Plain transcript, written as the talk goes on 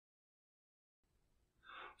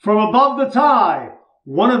from Above the Tie,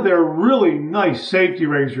 one of their really nice safety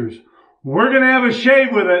razors. We're going to have a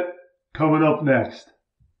shave with it coming up next.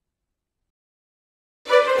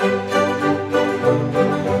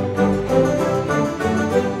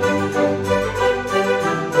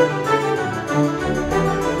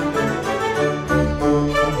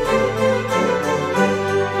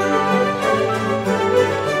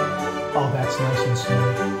 Oh, that's nice and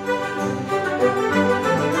smooth.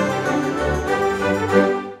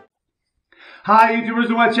 Hi, YouTubers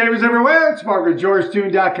and wet shavers everywhere. It's Mark at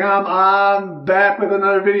GeorgeTune.com. I'm back with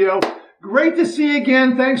another video. Great to see you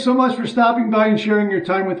again. Thanks so much for stopping by and sharing your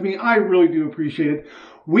time with me. I really do appreciate it.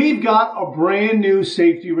 We've got a brand new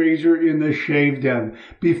safety razor in the shave den.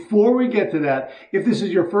 Before we get to that, if this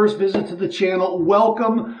is your first visit to the channel,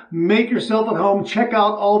 welcome. Make yourself at home. Check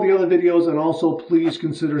out all the other videos, and also please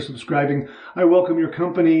consider subscribing. I welcome your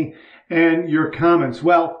company and your comments.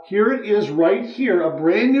 Well, here it is right here, a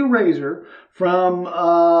brand new razor from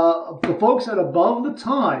the folks at Above the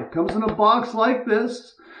Tie. It comes in a box like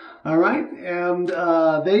this, all right? And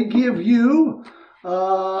they give you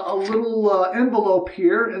a little envelope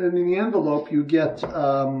here, and then in the envelope you get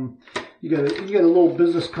you get a little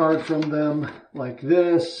business card from them like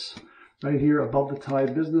this, right here, Above the Tie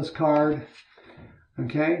business card.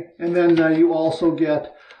 Okay, and then you also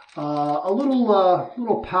get a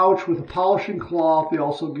little pouch with a polishing cloth. They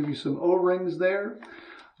also give you some O-rings there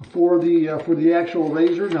for the actual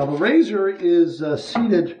razor. Now the razor is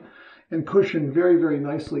seated and cushioned very, very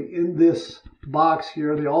nicely in this box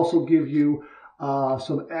here. They also give you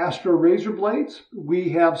some Astra razor blades. We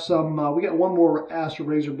have some. We got one more Astra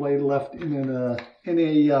razor blade left in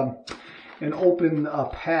an open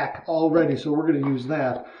pack already, so we're going to use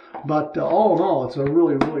that. But all in all, it's a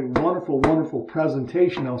really, really wonderful, wonderful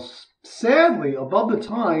presentation. Now, sadly, Above the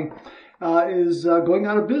Tie is going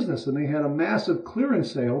out of business, and they had a massive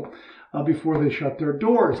clearance sale before they shut their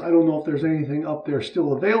doors. I don't know if there's anything up there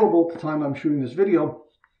still available at the time I'm shooting this video,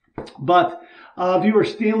 but viewer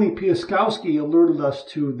Stanley Piaskowski alerted us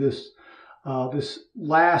to this this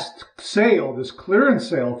last sale, this clearance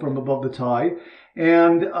sale from Above the Tie,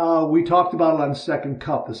 and we talked about it on Second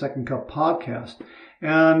Cup, the Second Cup podcast.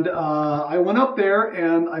 And I went up there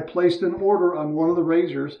and I placed an order on one of the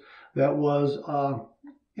razors that was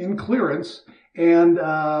in clearance, and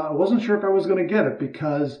I wasn't sure if I was going to get it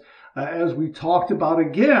because as we talked about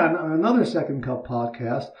again on another Second Cup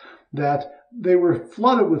podcast, that they were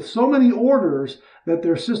flooded with so many orders that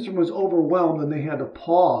their system was overwhelmed and they had to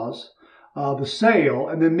pause the sale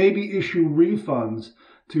and then maybe issue refunds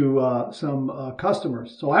to some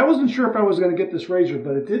customers. So I wasn't sure if I was going to get this razor,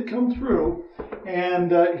 but it did come through,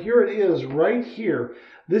 and here it is right here.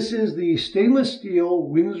 This is the stainless steel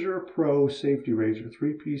Windsor Pro safety razor,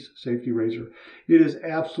 three-piece safety razor. It is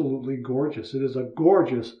absolutely gorgeous. It is a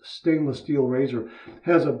gorgeous stainless steel razor. It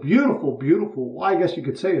has a beautiful, beautiful, well, I guess you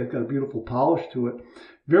could say it's got a beautiful polish to it.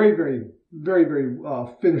 Very, very, very, very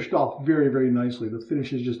finished off very, very nicely. The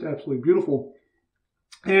finish is just absolutely beautiful.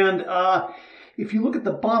 And if you look at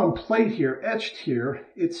the bottom plate here, etched here,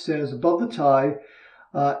 it says Above the Tie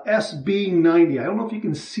SB90. I don't know if you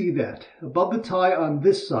can see that. Above the Tie on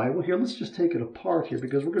this side. Well, here, let's just take it apart here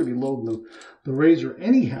because we're going to be loading the razor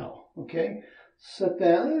anyhow. Okay, set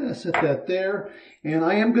that there. And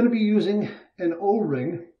I am going to be using an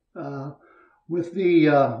O-ring with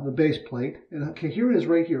the base plate. And okay, here it is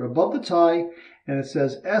right here, Above the Tie, and it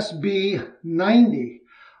says SB90.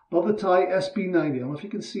 Above the Tie SB90. I don't know if you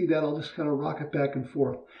can see that. I'll just kind of rock it back and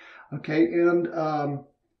forth. Okay, and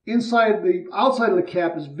outside of the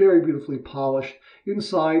cap is very beautifully polished.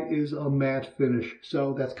 Inside is a matte finish.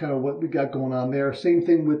 So that's kind of what we got going on there. Same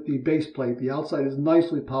thing with the base plate. The outside is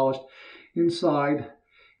nicely polished. Inside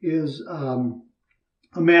is a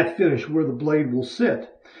matte finish where the blade will sit.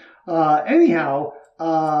 Anyhow,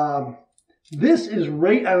 this is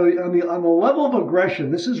rated on the level of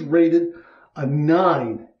aggression. This is rated a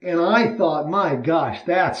 9. And I thought, my gosh,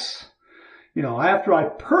 that's, you know, after I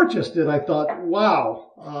purchased it, I thought,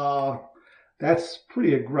 wow, that's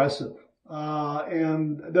pretty aggressive.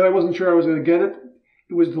 And then I wasn't sure I was going to get it.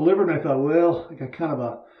 It was delivered, and I thought, well, I got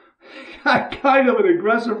kind of an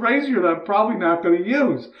aggressive razor that I'm probably not going to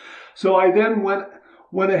use. So I then went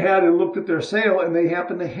ahead and looked at their sale, and they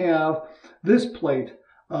happened to have this plate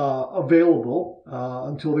available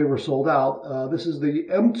until they were sold out. This is the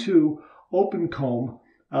M2 open comb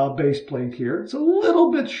base plate here. It's a little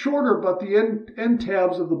bit shorter, but the end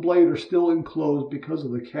tabs of the blade are still enclosed because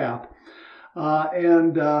of the cap.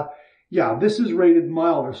 Yeah, this is rated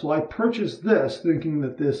milder. So I purchased this thinking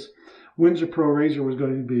that this Windsor Pro razor was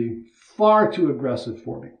going to be far too aggressive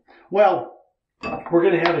for me. Well, we're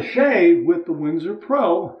going to have a shave with the Windsor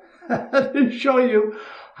Pro to show you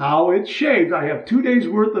how it's shaved. I have 2 days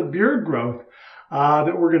worth of beard growth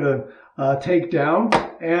that we're going to take down.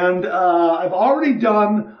 And I've already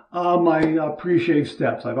done my pre-shave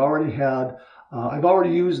steps. I've already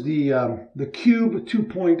used the Cube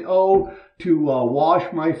 2.0 to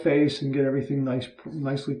wash my face and get everything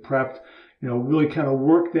nicely prepped. You know, really kind of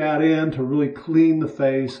work that in to really clean the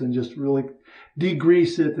face and just really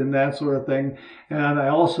degrease it and that sort of thing. And I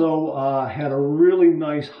also had a really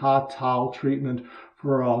nice hot towel treatment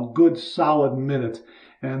for a good solid minute.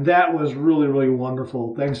 And that was really, really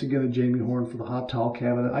wonderful. Thanks again to Jamie Horn for the hot towel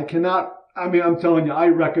cabinet. I'm telling you, I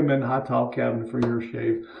recommend hot towel cabinet for your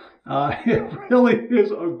shave. It really is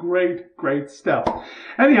a great, great step.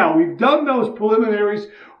 Anyhow, we've done those preliminaries.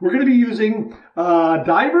 We're going to be using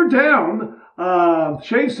Diver Down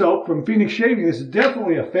shave soap from Phoenix Shaving. This is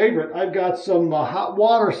definitely a favorite. I've got some hot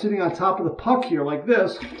water sitting on top of the puck here like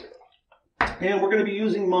this. And we're going to be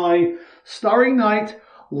using my Starry Night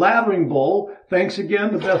lathering bowl. Thanks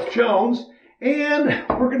again to Beth Jones. And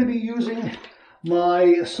we're going to be using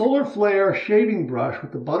my Solar Flare shaving brush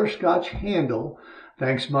with the butterscotch handle.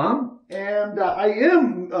 Thanks, Mom. And I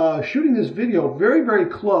am shooting this video very, very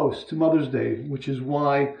close to Mother's Day, which is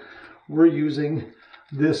why we're using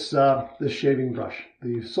this shaving brush,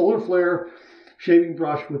 the Solar Flare shaving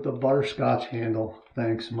brush with the butterscotch handle.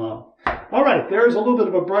 Thanks, Mom. All right, there's a little bit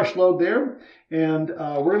of a brush load there, and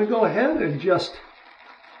we're going to go ahead and just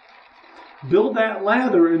build that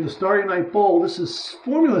lather in the Starry Night bowl. This is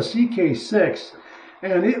Formula CK6,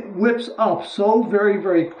 and it whips up so very,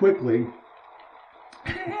 very quickly.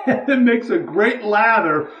 It makes a great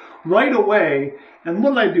lather right away. And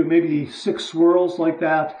what did I do? Maybe 6 swirls like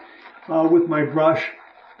that with my brush.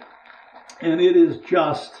 And it is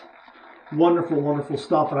just wonderful, wonderful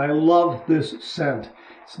stuff. And I love this scent.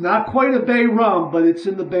 It's not quite a bay rum, but it's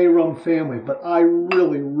in the bay rum family. But I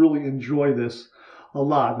really, really enjoy this a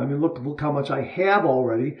lot. I mean, look how much I have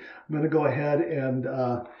already. I'm going to go ahead and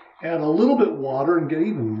add a little bit of water and get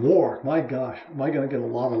even more. My gosh, am I going to get a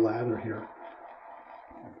lot of lather here.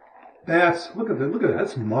 Look at that,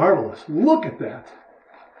 that's marvelous. Look at that.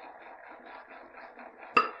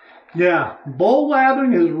 Yeah, bowl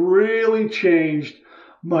lathering has really changed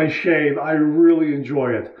my shave. I really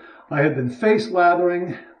enjoy it. I had been face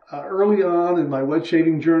lathering early on in my wet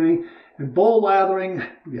shaving journey, and bowl lathering,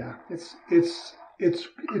 yeah, it's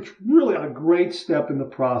really a great step in the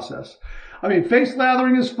process. I mean, face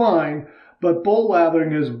lathering is fine, but bowl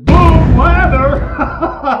lathering is boom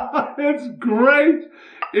lather. It's great.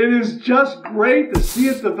 It is just great to see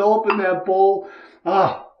it develop in that bowl.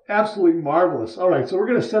 Absolutely marvelous. All right, so we're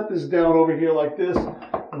going to set this down over here like this. I'm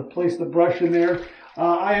going to place the brush in there.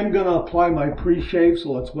 I am going to apply my pre-shave,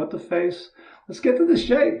 so let's wet the face. Let's get to the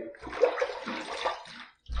shave.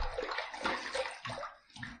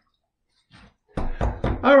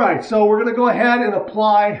 All right, so we're going to go ahead and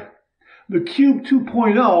apply the Cube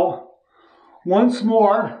 2.0 once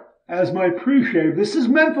more as my pre-shave. This is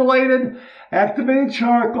mentholated, activated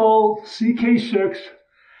charcoal, CK6.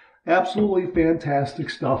 Absolutely fantastic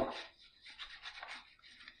stuff.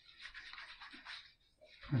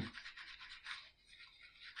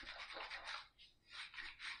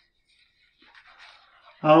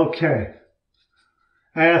 Okay.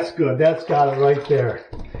 That's good. That's got it right there.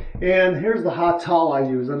 And here's the hot towel I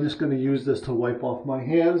use. I'm just going to use this to wipe off my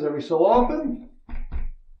hands every so often.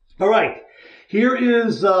 All right. Here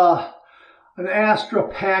is an Astra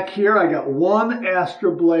pack here. I got one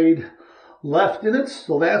Astra blade left in it,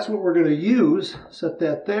 so that's what we're going to use. Set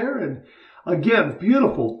that there. And again,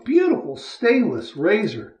 beautiful, beautiful stainless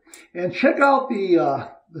razor. And check out the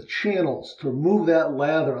channels to move that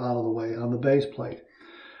lather out of the way on the base plate.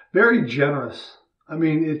 Very generous. I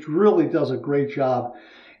mean, it really does a great job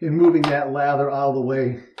in moving that lather out of the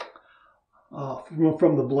way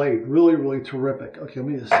from the blade. Really, really terrific. Okay, let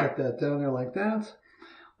me just set that down there like that.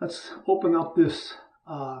 Let's open up this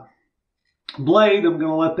blade. I'm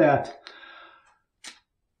going to let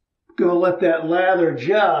that lather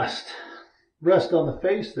just rest on the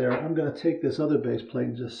face there. I'm going to take this other base plate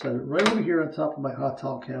and just set it right over here on top of my hot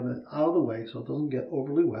towel cabinet out of the way so it doesn't get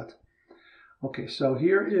overly wet. Okay, so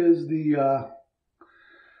here is the,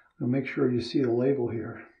 I'll make sure you see the label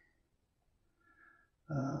here.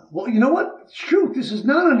 Well, you know what? Shoot, this is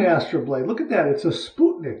not an Astra blade. Look at that. It's a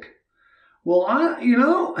Sputnik. Well, I'm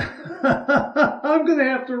going to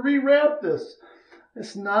have to rewrap this.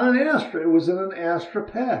 It's not an Astra. It was in an Astra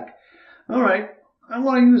pack. All right. I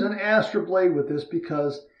want to use an Astra blade with this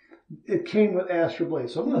because it came with Astra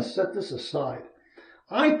blade. So I'm going to set this aside.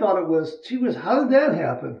 I thought it was, gee whiz, how did that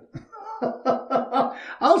happen?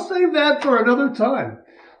 I'll save that for another time.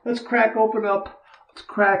 Let's crack open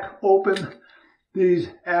these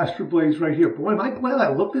Astra blades right here. Boy, am I glad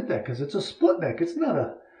I looked at that, because it's a split neck. It's not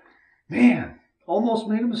a, man, almost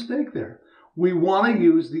made a mistake there. We want to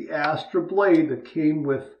use the Astra blade that came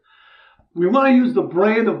with, we want to use the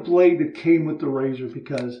brand of blade that came with the razor,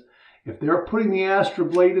 because if they're putting the Astra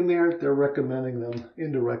blade in there, they're recommending them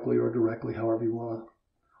indirectly or directly, however you want to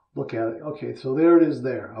look at it. Okay, so there it is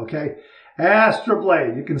there, okay? Astra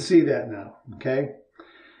blade, you can see that now, okay?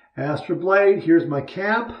 Astra blade, here's my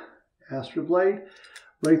cap, Astra blade,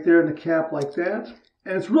 right there in the cap like that.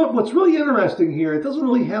 And it's what's really interesting here, it doesn't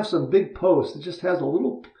really have some big posts, it just has a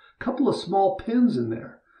little couple of small pins in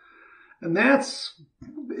there. And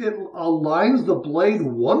it aligns the blade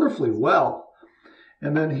wonderfully well.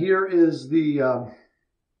 And then here is here's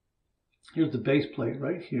the base plate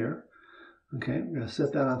right here. Okay, I'm going to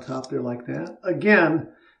set that on top there like that. Again,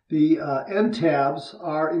 the end tabs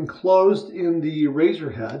are enclosed in the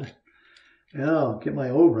razor head. Oh, get my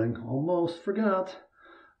O-ring. Almost forgot.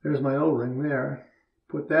 There's my O-ring there.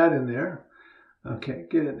 Put that in there. Okay,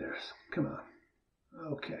 get in there. Come on.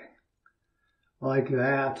 Okay. Like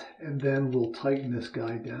that. And then we'll tighten this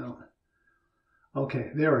guy down.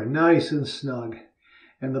 Okay, there, nice and snug.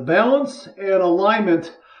 And the balance and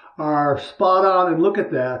alignment are spot on. And look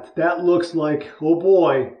at that. That looks like, oh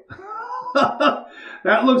boy.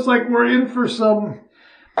 That looks like we're in for some,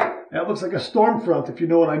 that looks like a storm front, if you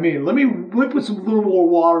know what I mean. Let me put some little more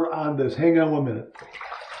water on this. Hang on 1 minute.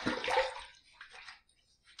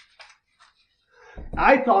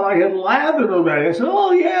 I thought I had lathered already. I said,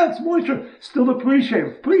 oh yeah, it's moisture. Still the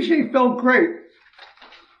pre-shave. Pre-shave felt great.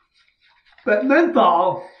 But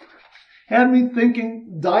menthol had me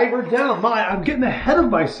thinking, dive her down. I'm getting ahead of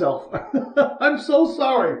myself. I'm so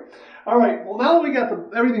sorry. All right, well, now that we got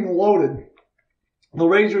everything loaded, the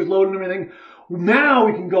razor's loaded and everything, now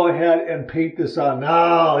we can go ahead and paint this on.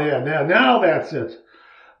 Oh, yeah, now that's it.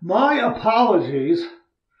 My apologies.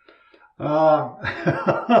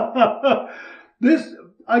 This,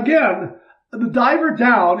 again, the diver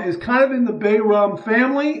down is kind of in the bay rum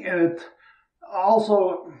family, and it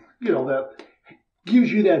also, you know, that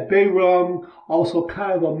gives you that bay rum, also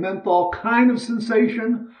kind of a menthol kind of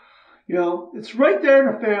sensation. You know, it's right there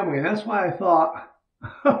in the family, and that's why I thought,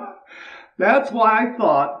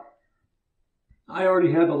 I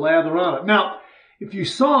already had the lather on it. Now, if you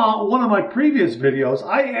saw one of my previous videos,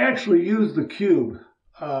 I actually used the cube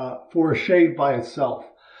for a shave by itself.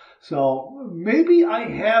 So maybe I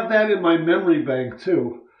have that in my memory bank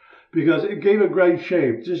too, because it gave a great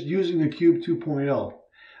shave just using the Cube 2.0.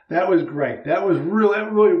 That was great. That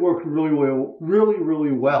really worked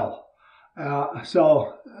really well.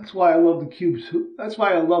 So that's why I love the Cube. That's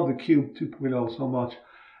why I love the Cube 2.0 so much.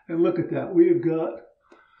 And look at that. We've got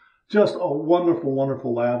just a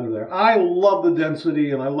wonderful lather there. I love the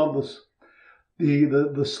density, and I love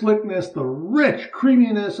the slickness, the rich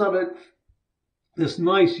creaminess of it. This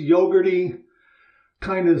nice yogurty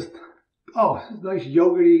kind of, nice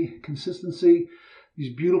yogurty consistency.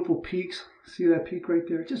 These beautiful peaks. See that peak right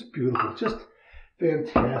there? Just beautiful. Just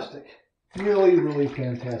fantastic. Really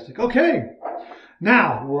fantastic. Okay.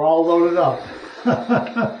 Now, we're all loaded up.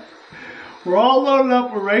 We're all loaded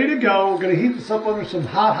up. We're ready to go. We're going to heat this up under some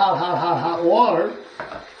hot water.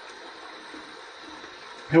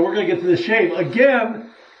 And we're going to get to the shave. Again,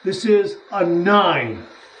 this is a 9.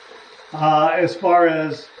 As far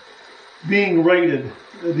as being rated,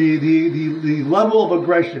 the level of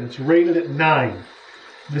aggression, it's rated at 9.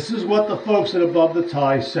 This is what the folks at Above the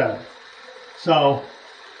Tie said. So,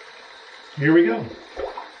 here we go.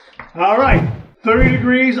 All right, 30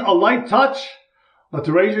 degrees, a light touch. Let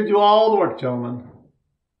the razor do all the work, gentlemen.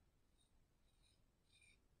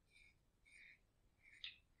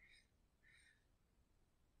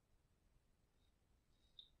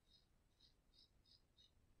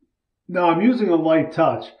 Now, I'm using a light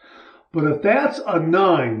touch, but if that's a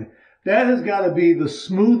 9, that has got to be the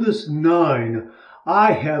smoothest 9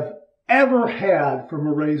 I have ever had from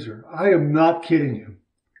a razor. I am not kidding you.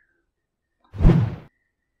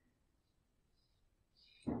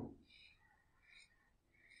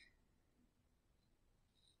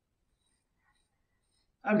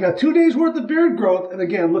 I've got 2 days worth of beard growth, and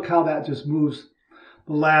again, look how that just moves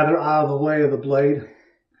the lather out of the way of the blade.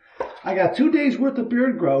 I got 2 days worth of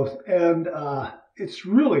beard growth, and it's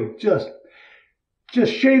really just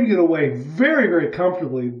shaving it away very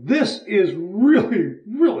comfortably. This is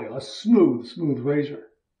really a smooth razor.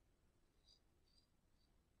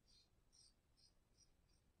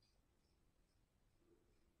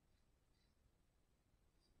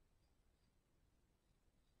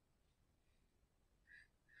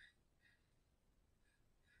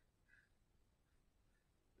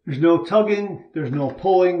 There's no tugging. There's no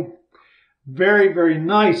pulling. Very, very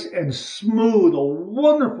nice and smooth. A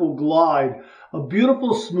wonderful glide. A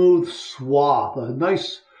beautiful smooth swath. A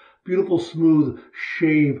nice, beautiful smooth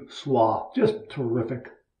shave swath. Just terrific.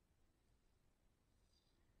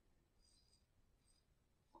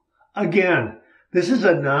 Again, this is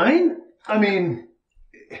a 9. I mean,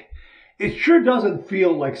 it sure doesn't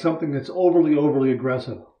feel like something that's overly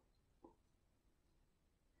aggressive.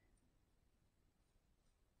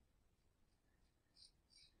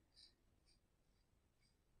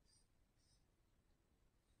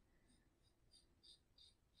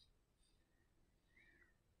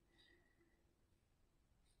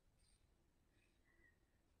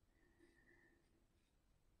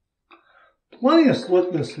 Plenty of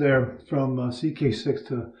slickness there from CK6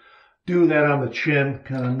 to do that on the chin,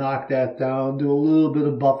 kind of knock that down, do a little bit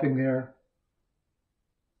of buffing there.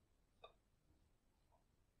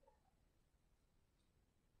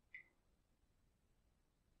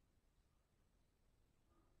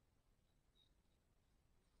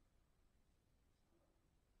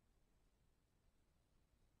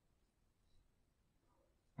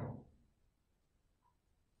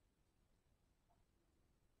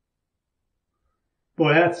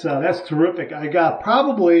 Boy, that's terrific. I got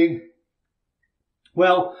probably,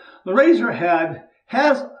 well, the razor head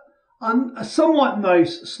has a somewhat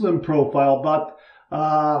nice slim profile, but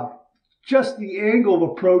just the angle of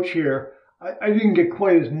approach here, I didn't get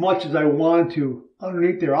quite as much as I wanted to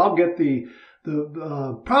underneath there. I'll get the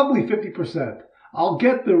probably 50%. I'll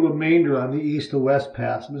get the remainder on the east to west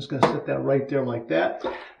pass. I'm just going to set that right there like that.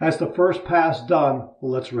 That's the first pass done.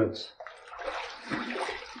 Well, let's rinse.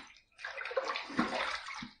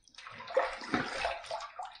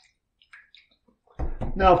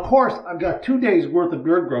 Now, of course, I've got 2 days worth of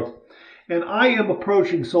beard growth, and I am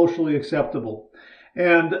approaching socially acceptable.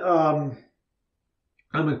 And I'm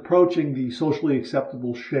approaching the socially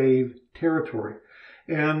acceptable shave territory.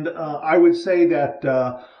 And I would say that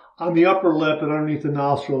on the upper lip and underneath the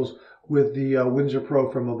nostrils with the Windsor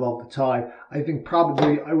Pro from above the tie, I think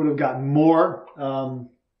probably I would have gotten more on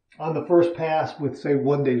the first pass with, say,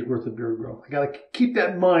 1 day's worth of beard growth. I got to keep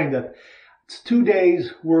that in mind that it's 2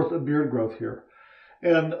 days worth of beard growth here.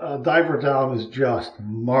 And Diver Down is just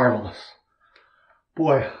marvelous.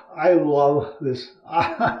 Boy, I love this.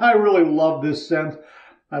 I really love this scent.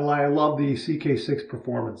 I love the CK6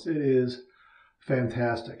 performance. It is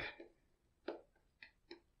fantastic.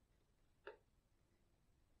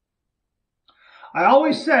 I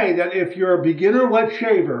always say that if you're a beginner wet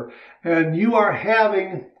shaver and you are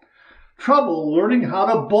having trouble learning how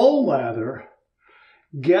to bowl lather,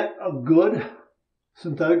 get a good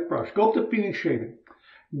synthetic brush. Go up to Phoenix Shaving.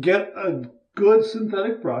 Get a good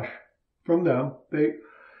synthetic brush from them.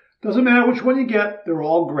 Doesn't matter which one you get. They're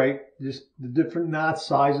all great. Just the different knot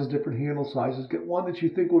sizes, different handle sizes. Get one that you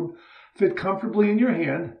think would fit comfortably in your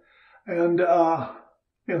hand. And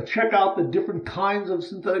check out the different kinds of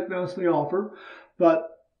synthetic knots they offer. But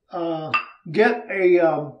get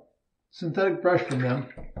a synthetic brush from them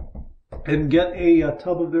and get a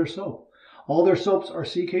tub of their soap. All their soaps are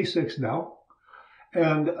CK6 now.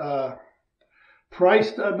 And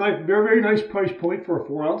priced a nice, very, very nice price point for a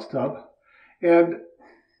 4-ounce tub. And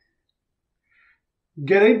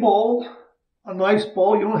get a bowl, a nice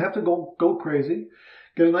bowl. You don't have to go crazy.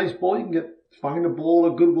 Get a nice bowl. You can find a bowl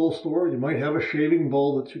at a Goodwill store. You might have a shaving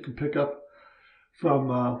bowl that you can pick up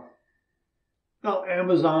from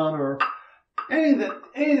Amazon or any of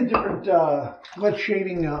the different wet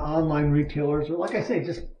shaving online retailers. Or like I say,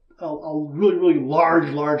 just a really, really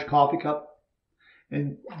large coffee cup.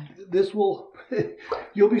 And this will,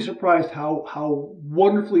 you'll be surprised how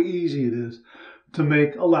wonderfully easy it is to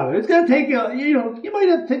make a lather. It's going to take you might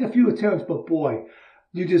have to take a few attempts, but boy,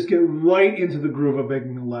 you just get right into the groove of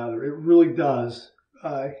making a lather. It really does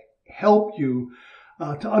help you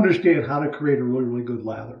to understand how to create a really, really good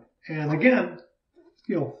lather. And again,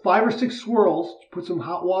 5 or 6 swirls, put some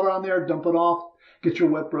hot water on there, dump it off, get your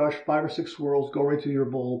wet brush, 5 or 6 swirls, go right to your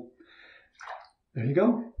bowl. There you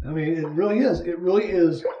go. I mean, it really is. It really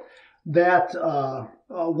is that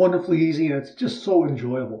wonderfully easy, and it's just so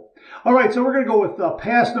enjoyable. All right, so we're going to go with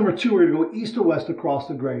pass number 2. We're going to go east to west across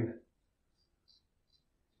the grain.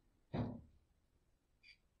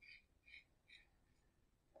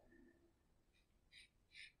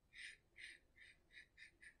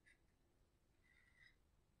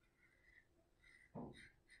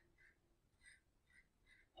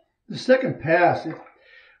 The second pass, it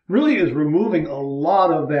really is removing a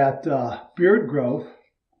lot of that beard growth.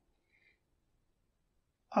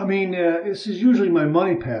 I mean, this is usually my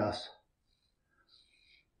money pass.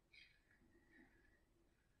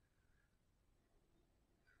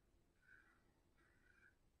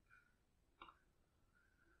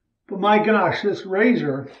 But my gosh, this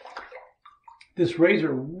razor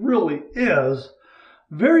really is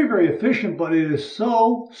very, very efficient, but it is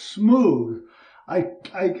so smooth. I'm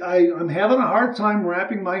having a hard time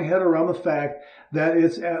wrapping my head around the fact that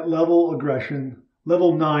it's at level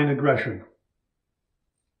 9 aggression.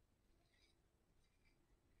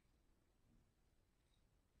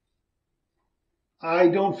 I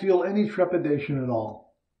don't feel any trepidation at all.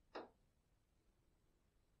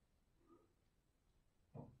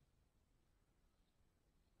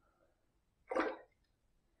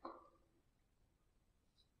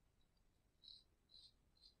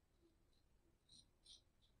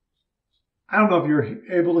 I don't know if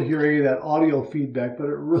you're able to hear any of that audio feedback, but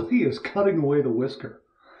it really is cutting away the whisker.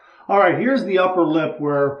 All right, here's the upper lip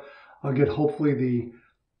where I'll get hopefully the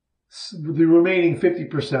remaining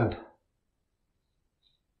 50%.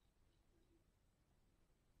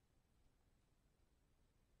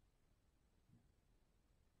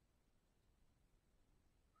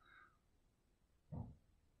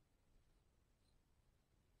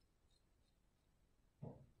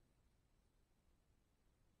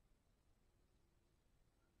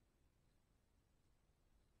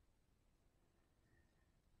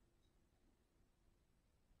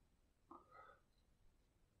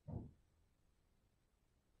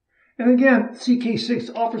 And again,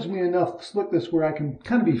 CK6 offers me enough slickness where I can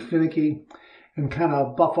kind of be finicky and kind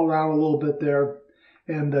of buff around a little bit there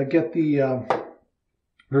and get the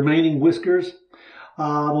remaining whiskers,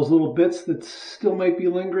 those little bits that still might be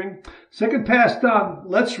lingering. Second pass done.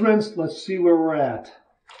 Let's rinse. Let's see where we're at.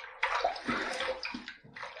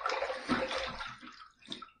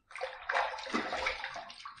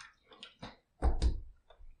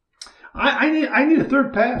 I need a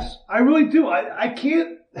third pass. I really do. I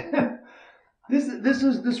can't.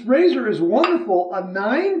 This razor is wonderful. A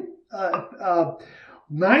 9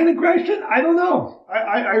 aggression? I don't know.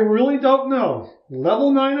 I really don't know.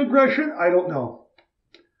 Level 9 aggression? I don't know.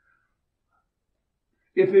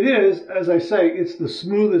 If it is, as I say, it's the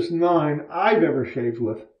smoothest 9 I've ever shaved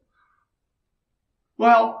with.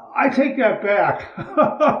 Well, I take that back.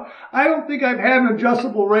 I don't think I've had an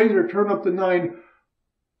adjustable razor turn up to 9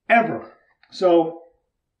 ever. So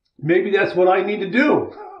maybe that's what I need to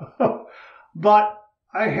do. But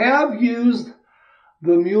I have used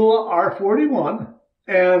the Mula R41,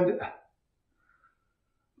 and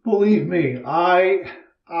believe me, I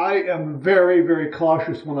am very, very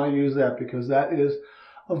cautious when I use that because that is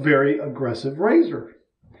a very aggressive razor.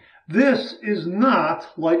 This is not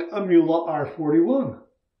like a Mula R41.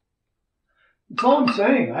 That's all I'm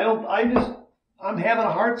saying. I'm having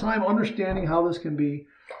a hard time understanding how this can be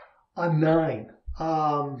a 9.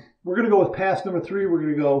 We're going to go with pass number 3. We're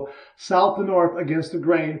going to go south to north against the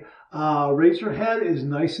grain. Razor head is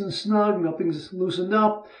nice and snug. Nothing's loosened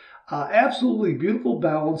up. Absolutely beautiful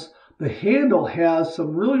balance. The handle has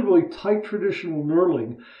some really, really tight traditional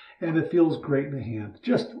knurling, and it feels great in the hand.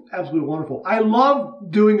 Just absolutely wonderful. I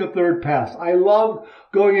love doing a third pass. I love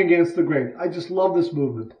going against the grain. I just love this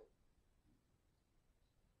movement.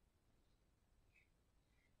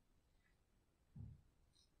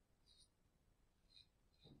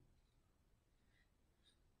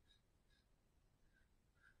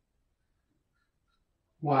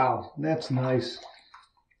 Wow, that's nice.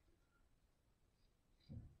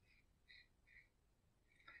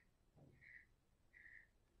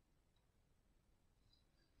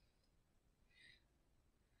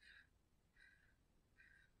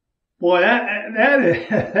 Boy,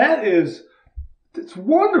 it's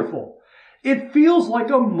wonderful. It feels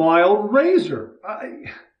like a mild razor.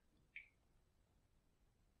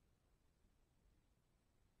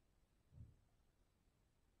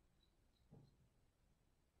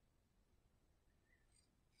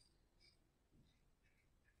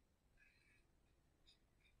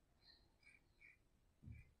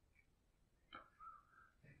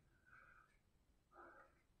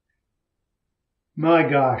 My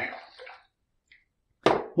gosh.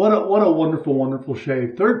 What a wonderful, wonderful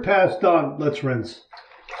shave. Third pass done. Let's rinse.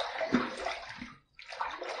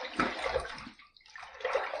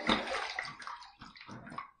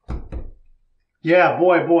 Yeah,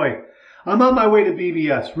 boy. I'm on my way to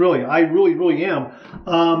BBS. Really, I really am.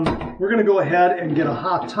 We're going to go ahead and get a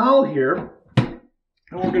hot towel here. And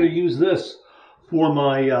we're going to use this for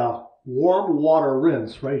my warm water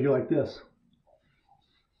rinse right here like this.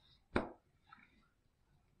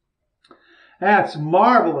 That's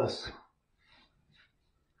marvelous.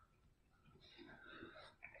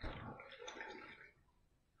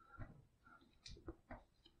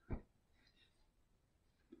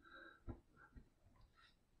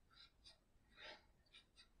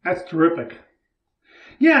 That's terrific.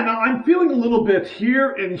 Yeah, now I'm feeling a little bit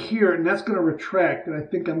here, and that's going to retract, and I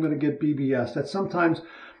think I'm going to get BBS. That's sometimes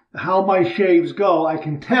how my shaves go. I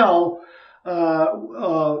can tell,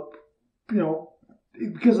 because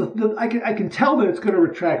I can tell that it's going to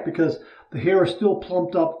retract because the hair is still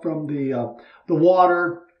plumped up from the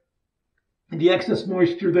water, and the excess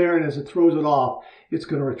moisture there, and as it throws it off, it's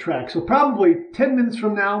going to retract. So probably 10 minutes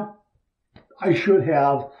from now, I should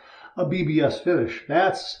have a BBS finish.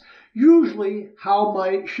 That's usually how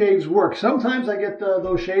my shaves work. Sometimes I get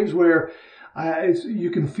those shaves where you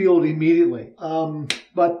can feel it immediately.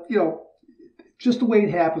 But, just the way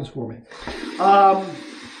it happens for me.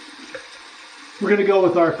 We're going to go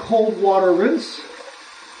with our cold water rinse.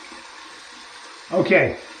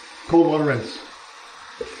 Okay, cold water rinse.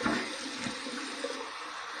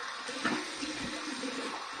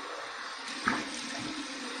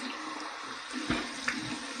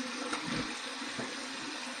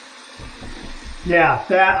 Yeah,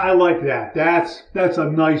 I like that. That's a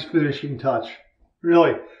nice finishing touch.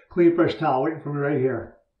 Really, clean, fresh towel waiting for me right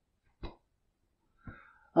here.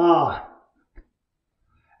 Ah,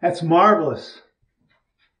 that's marvelous.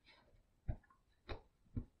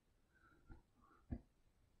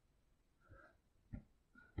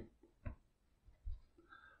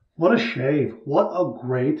 What a shave. What a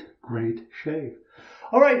great, great shave.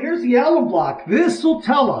 All right, here's the alum block. This will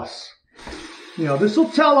tell us,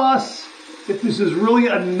 if this is really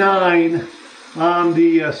a 9 on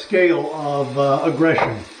the scale of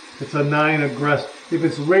aggression. It's a 9 if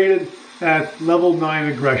it's rated at level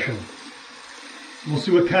 9 aggression. We'll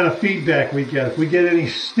see what kind of feedback we get. If we get any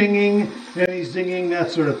stinging, any zinging, that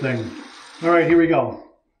sort of thing. All right, here we go.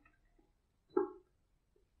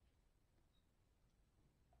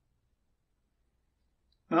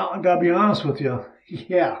 Well, I gotta be honest with you.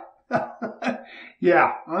 Yeah.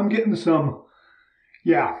 Yeah, I'm getting some.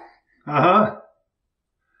 Yeah.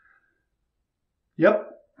 Yep.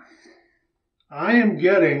 I am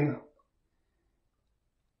getting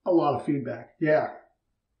a lot of feedback. Yeah.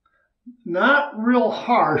 Not real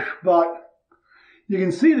harsh, but you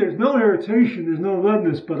can see there's no irritation, there's no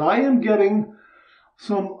redness, but I am getting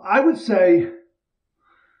some, I would say,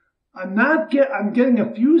 I'm getting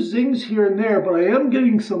a few zings here and there, but I am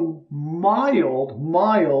getting some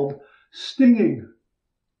mild stinging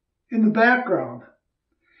in the background.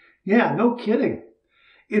 Yeah, no kidding.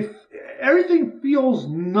 Everything feels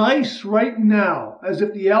nice right now, as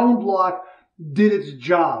if the alum block did its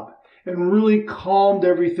job and really calmed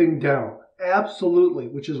everything down. Absolutely,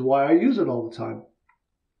 which is why I use it all the time.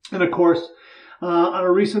 And of course, on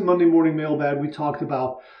a recent Monday morning mailbag, we talked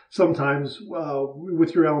about sometimes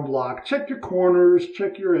with your alum block, check your corners,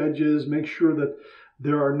 check your edges, make sure that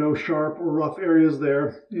there are no sharp or rough areas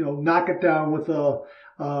there. Knock it down with a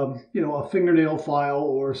fingernail file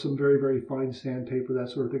or some very, very fine sandpaper, that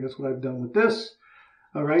sort of thing. That's what I've done with this.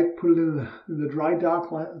 All right, put it in the dry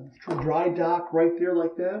dock right there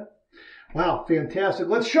like that. Wow, fantastic.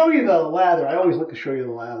 Let's show you the lather. I always like to show you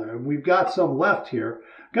the lather. And we've got some left here.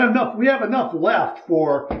 We have enough left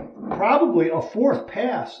for probably a 4th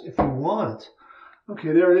pass if we want it.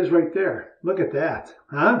 Okay, there it is right there. Look at that.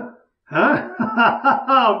 Huh?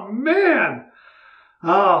 Oh, man.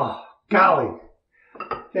 Oh, golly.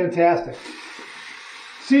 Fantastic.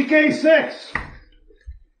 CK6.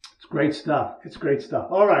 It's great stuff. It's great stuff.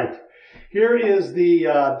 All right. Here is the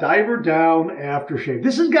Diver Down aftershave.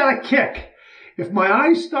 This has got a kick. If my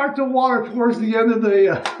eyes start to water towards the end of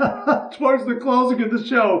the, towards the closing of the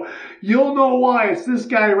show, you'll know why. It's this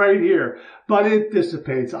guy right here. But it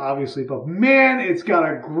dissipates, obviously. But man, it's got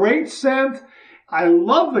a great scent. I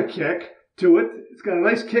love the kick to it. It's got a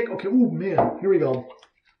nice kick. Okay, oh man, here we go.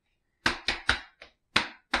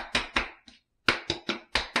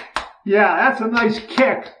 Yeah, that's a nice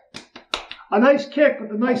kick. A nice kick, but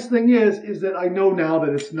the nice thing is that I know now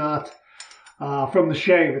that it's not from the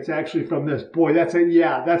shave. It's actually from this. Boy, that's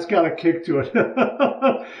got a kick to it.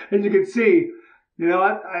 And you can see,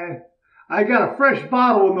 I got a fresh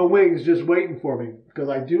bottle in the wings just waiting for me because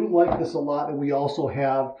I do like this a lot. And we also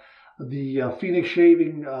have the Phoenix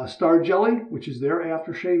Shaving Star Jelly, which is their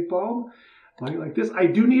aftershave balm. Like this. I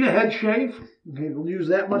do need a head shave. Okay, we'll use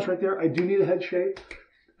that much right there. I do need a head shave.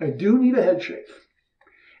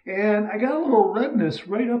 And I got a little redness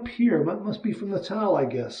right up here. That must be from the towel, I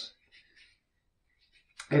guess.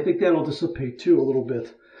 I think that'll dissipate too a little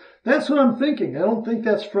bit. That's what I'm thinking. I don't think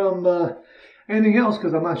that's from anything else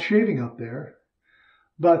because I'm not shaving up there.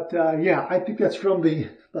 But yeah, I think that's from the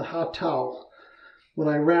hot towel when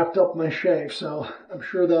I wrapped up my shave. So I'm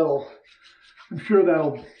sure that'll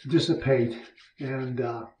dissipate and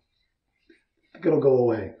I think it'll go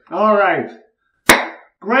away. All right.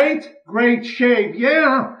 Great shave.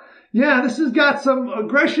 Yeah, this has got some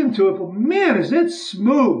aggression to it, but man, is it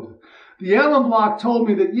smooth. The Allen Block told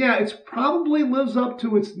me that, yeah, it probably lives up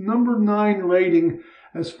to its number 9 rating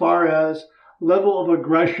as far as level of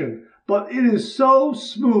aggression. But it is so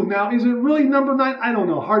smooth. Now, is it really number 9? I don't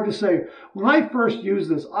know. Hard to say. When I first used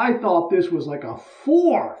this, I thought this was like a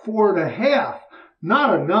 4.5,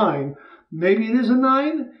 not a 9. Maybe it is a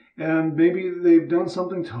 9, and maybe they've done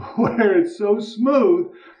something to where it's so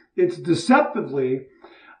smooth, it's deceptively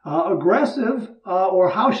aggressive, or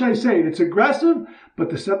how should I say it? It's aggressive, but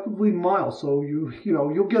deceptively mild. So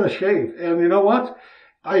you'll get a shave. And you know what?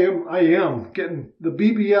 I am getting the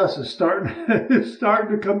BBS is starting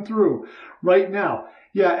to come through right now.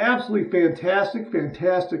 Yeah, absolutely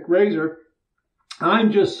fantastic razor.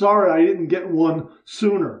 I'm just sorry I didn't get one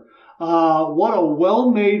sooner. What a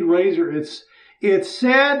well-made razor. It's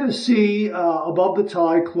sad to see Above the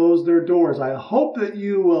Tie close their doors. I hope that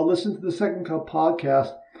you listen to the Second Cup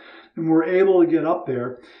podcast and were able to get up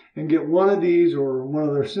there and get one of these or one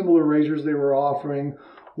of their similar razors they were offering,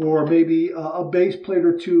 or maybe a base plate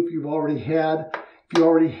or two if you already have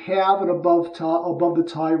an above the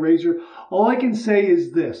tie razor. All I can say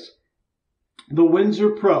is this: the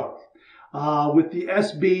Windsor Pro with the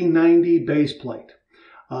SB90 base plate,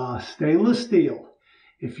 stainless steel.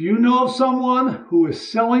 If you know of someone who is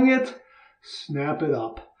selling it, snap it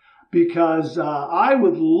up, because I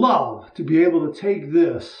would love to be able to take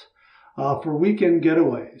this for weekend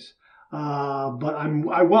getaways. But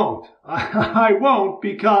I won't. I won't,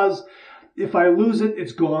 because if I lose it,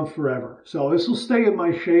 it's gone forever. So this will stay in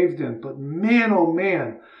my shaved in. But man, oh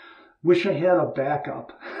man, wish I had a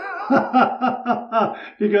backup.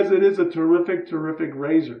 Because it is a terrific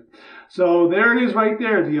razor. So there it is right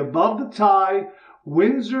there, the Above the Tie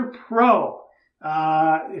Windsor Pro.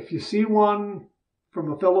 If you see one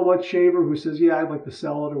from a fellow wet shaver who says, yeah, I'd like to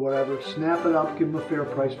sell it or whatever, snap it up, give them a fair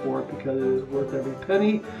price for it, because it is worth every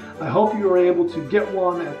penny. I hope you were able to get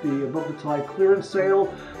one at the Above the Tie clearance sale.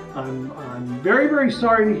 I'm very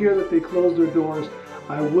sorry to hear that they closed their doors.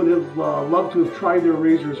 I would have loved to have tried their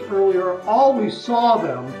razors earlier. Always saw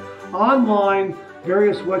them online,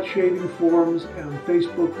 various wet shaving forums and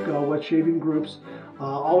Facebook wet shaving groups.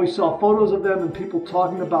 Always saw photos of them and people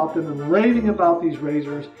talking about them and raving about these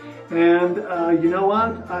razors. And you know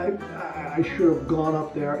what? I should have gone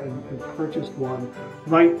up there and purchased one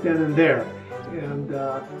right then and there. And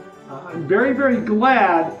I'm very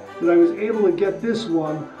glad that I was able to get this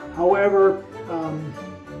one. However,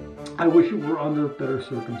 I wish it were under better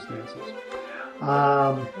circumstances.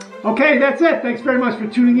 Okay, that's it. Thanks very much for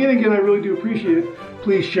tuning in again. I really do appreciate it.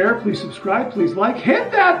 Please share, please subscribe, please like, hit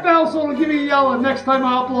that bell so it'll give you a yell the next time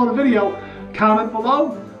I upload a video. Comment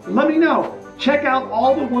below, let me know. Check out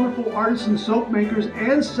all the wonderful artisan soap makers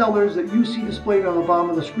and sellers that you see displayed on the bottom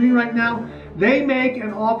of the screen right now. They make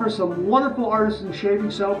and offer some wonderful artisan shaving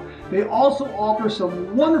soap. They also offer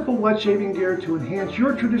some wonderful wet shaving gear to enhance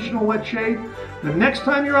your traditional wet shave. The next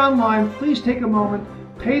time you're online, please take a moment,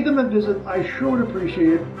 pay them a visit. I sure would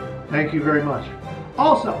appreciate it. Thank you very much.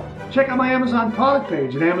 Also, check out my Amazon product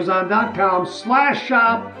page at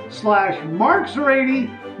amazon.com/shop/marks80,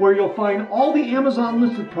 where you'll find all the Amazon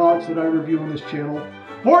listed products that I review on this channel,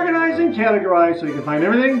 organized and categorized so you can find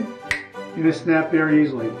everything in a snap very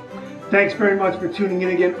easily. Thanks very much for tuning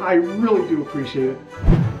in again. I really do appreciate it.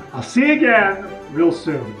 I'll see you again real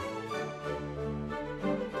soon.